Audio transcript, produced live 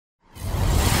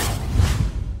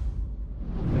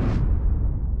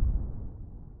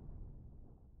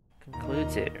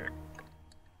That's it.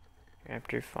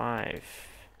 Chapter 5.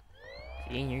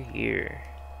 Senior year.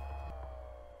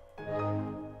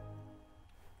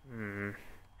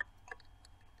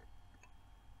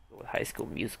 High School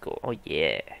Musical. Oh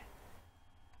yeah.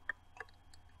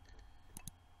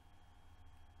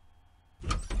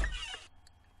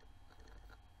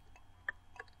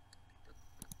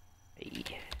 Hey.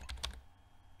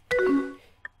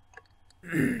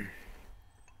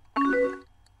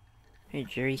 Hey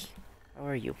Jerry, how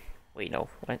are you? Wait, no,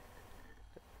 what?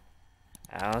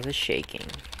 How's it shaking?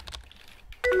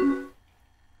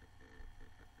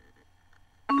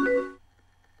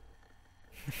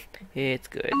 It's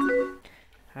good.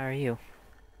 How are you?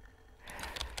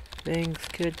 Things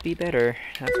could be better.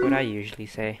 That's what I usually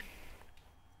say.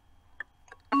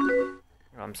 Oh,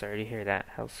 I'm sorry to hear that.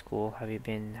 How's school? How have you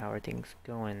been? How are things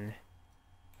going?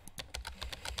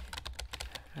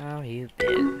 How you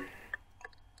been?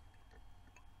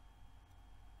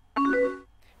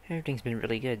 Everything's been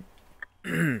really good.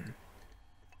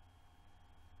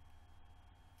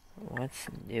 What's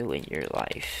new in your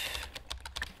life?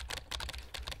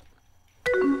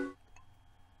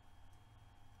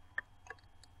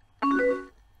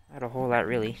 Not a whole lot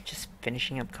really. Just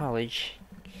finishing up college.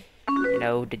 You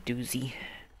know, the doozy.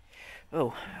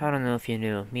 Oh, I don't know if you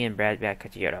knew. Me and Brad back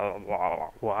at together.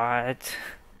 What?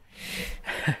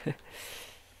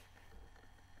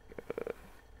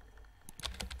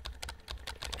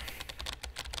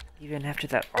 Even after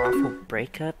that awful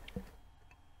breakup?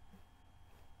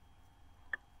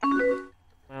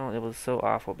 Well, it was so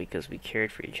awful because we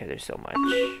cared for each other so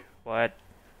much. What?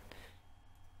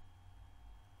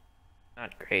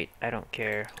 Not great. I don't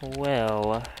care.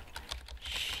 Well,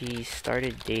 she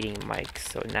started dating Mike,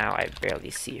 so now I barely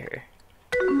see her.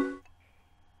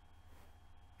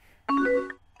 Oh,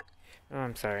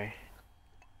 I'm sorry.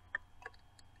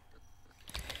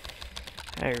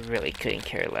 I really couldn't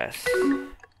care less.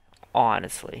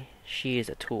 Honestly, she is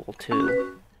a tool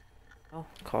too. Oh,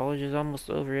 college is almost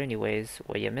over anyways.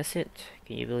 Will you miss it?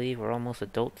 Can you believe we're almost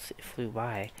adults? It flew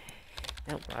by.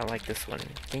 Nope, I like this one.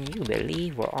 Can you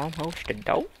believe we're almost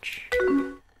adults?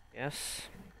 Yes.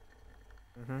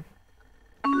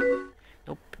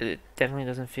 Nope, it definitely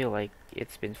doesn't feel like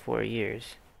it's been 4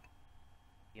 years.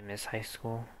 You miss high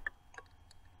school?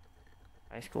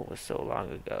 High school was so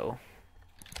long ago.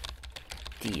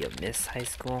 Do you miss high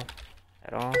school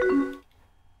at all?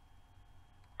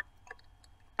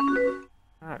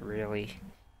 Not really.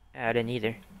 Yeah, I didn't either.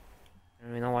 I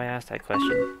don't even know why I asked that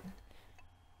question.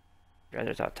 I'd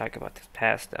rather not talk about the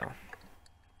past though.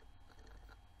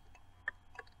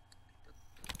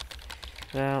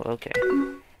 Well, okay.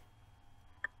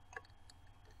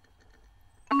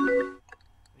 I'm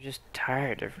just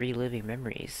tired of reliving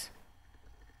memories.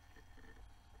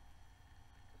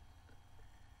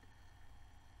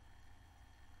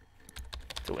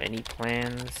 So any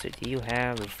plans, do you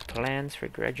have plans for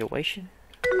graduation?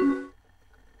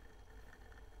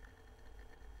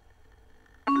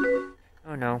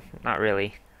 Oh no, not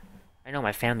really. I know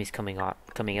my family's coming up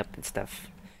and stuff.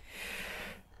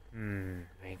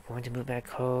 Are you going to move back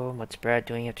home? What's Brad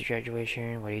doing after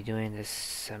graduation? What are you doing this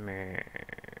summer?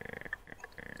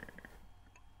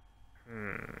 Are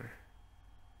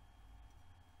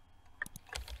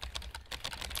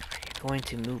you going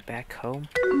to move back home?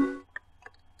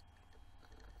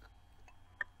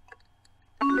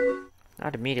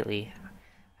 Not immediately.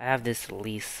 I have this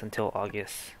lease until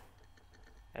August.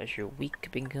 How's your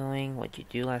week been going? What'd you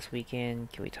do last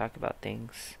weekend? Can we talk about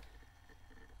things?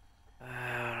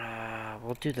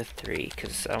 We'll do the 3,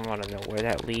 because I want to know where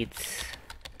that leads.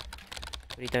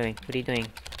 What are you doing? What are you doing?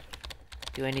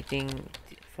 Do anything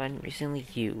fun recently?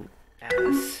 You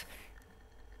ass.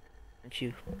 Don't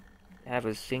you have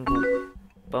a single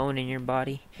bone in your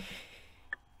body?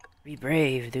 Be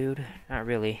brave, dude. Not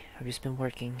really. I've just been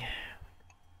working.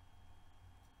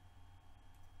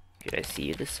 Could I see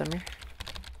you this summer?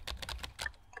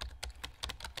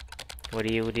 What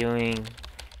are you doing?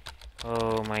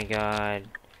 Oh my god.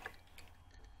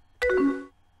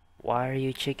 Why are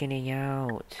you chickening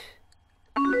out?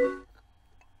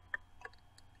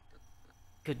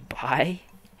 Goodbye?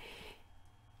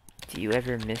 Do you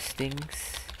ever miss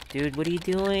things? Dude, what are you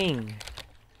doing?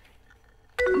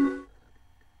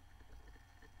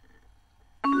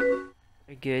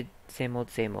 You're good. Same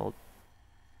old, same old.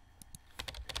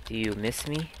 Do you miss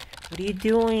me? What are you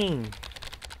doing?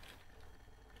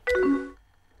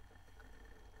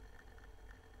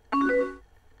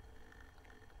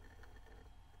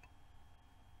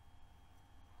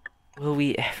 Will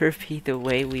we ever be the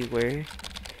way we were?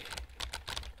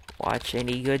 Watch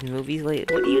any good movies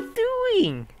lately? What are you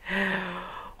doing?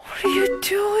 What are you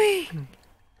doing?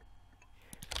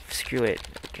 screw it.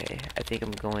 Okay, I think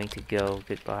I'm going to go.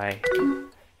 Goodbye.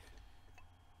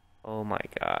 Oh my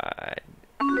god.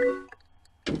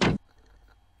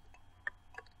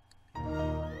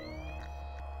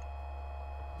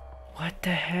 What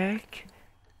the heck?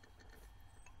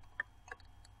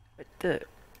 What the...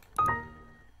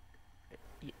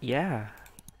 Yeah.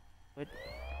 What?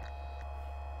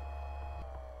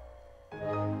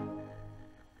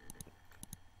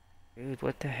 Dude,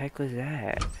 what the heck was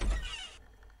that?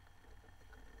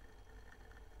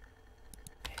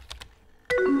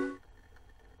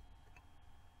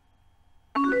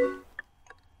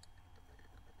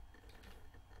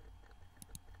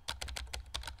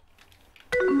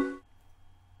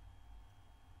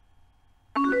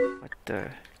 What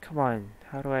the... Come on,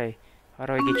 how do I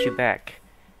get you back?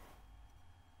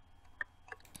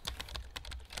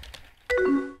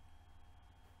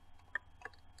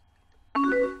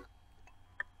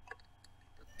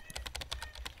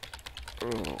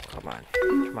 Oh, come on.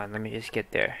 Come on, let me just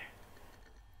get there.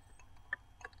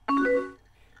 You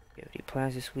have any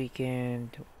plans this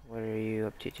weekend? What are you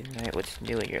up to tonight? What's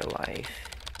new in your life?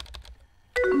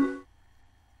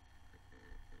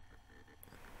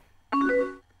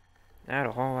 Not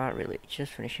a whole lot, really.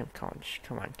 Just finishing college.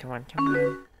 Come on, come on, come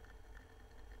on.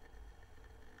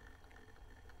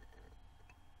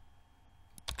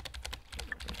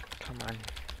 Come on.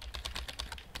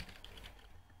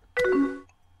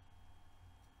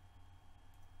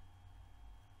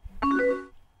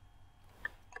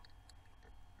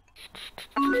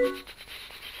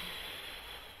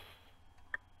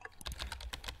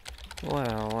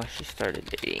 Well, she started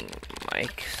dating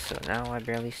Mike, so now I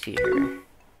barely see her.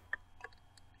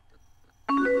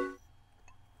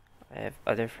 I have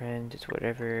other friends, it's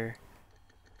whatever.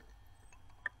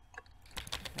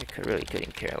 I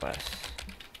couldn't care less.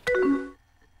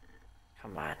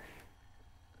 Come on.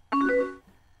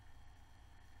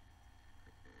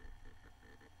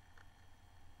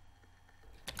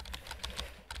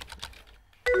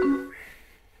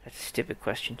 That's a stupid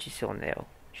question.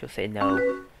 She'll say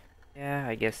no. Yeah,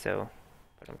 I guess so.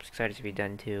 But I'm excited to be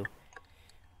done too.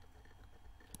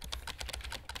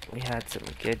 We had some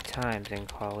good times in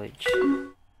college.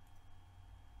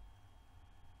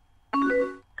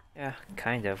 Yeah,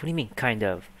 kind of. What do you mean, kind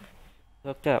of?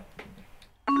 Hooked up.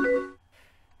 I'd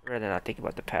rather not think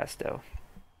about the past, though.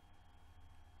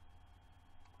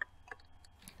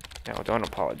 No, don't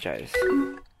apologize.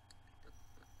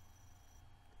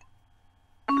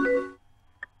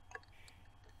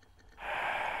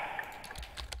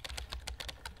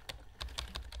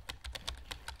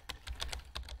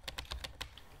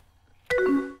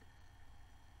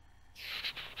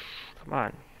 Come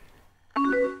on.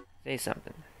 Say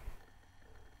something.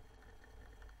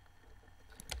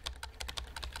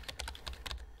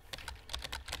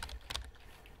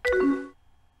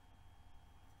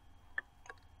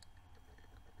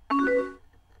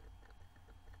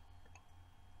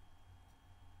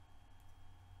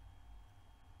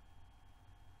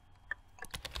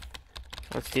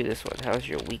 Let's do this one. How's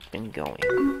your week been going?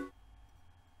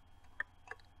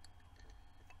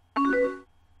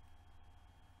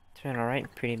 It's been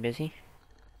alright, pretty busy.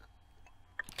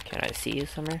 Can I see you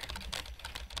somewhere?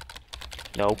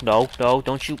 No, no, no,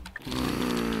 don't you...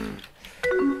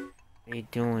 What are you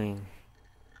doing?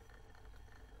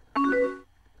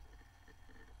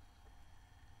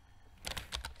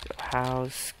 So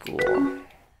how's school?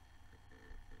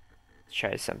 Let's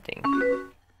try something.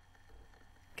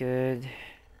 Good.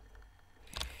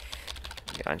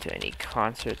 Gone to any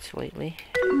concerts lately?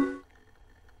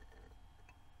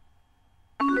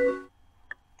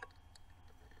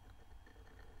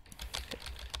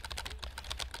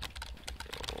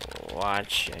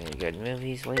 Watch any good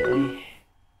movies lately?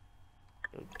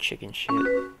 Chicken shit.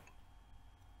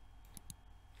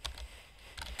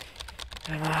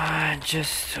 Come on,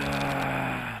 just... oh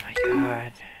my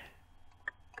god.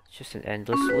 It's just an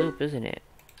endless loop, isn't it?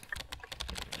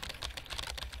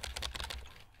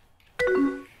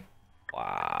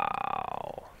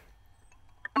 Wow.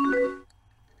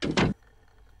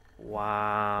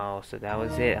 Wow, so that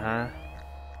was it, huh?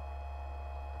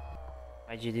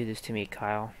 Why'd you do this to me,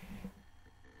 Kyle?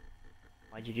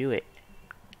 Why'd you do it?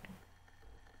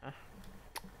 Huh?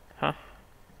 Huh?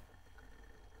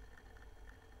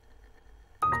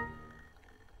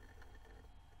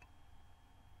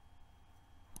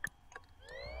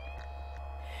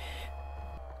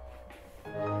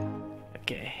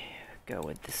 Okay, go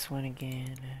with this one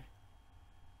again.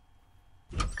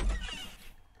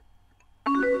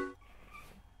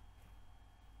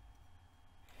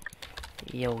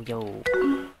 Yo, yo.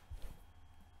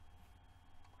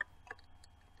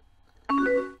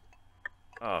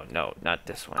 Oh no, not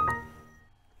this one.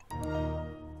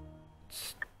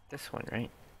 It's this one, right?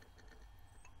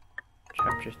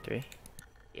 Chapter 3?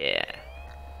 Yeah.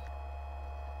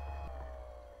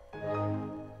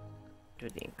 Do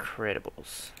the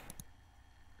Incredibles.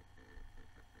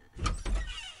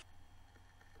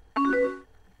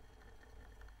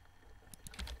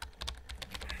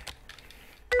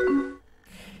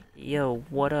 Yo,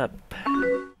 what up?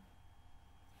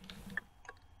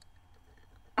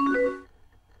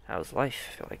 How's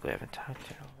life? I feel like we haven't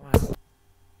talked in a while.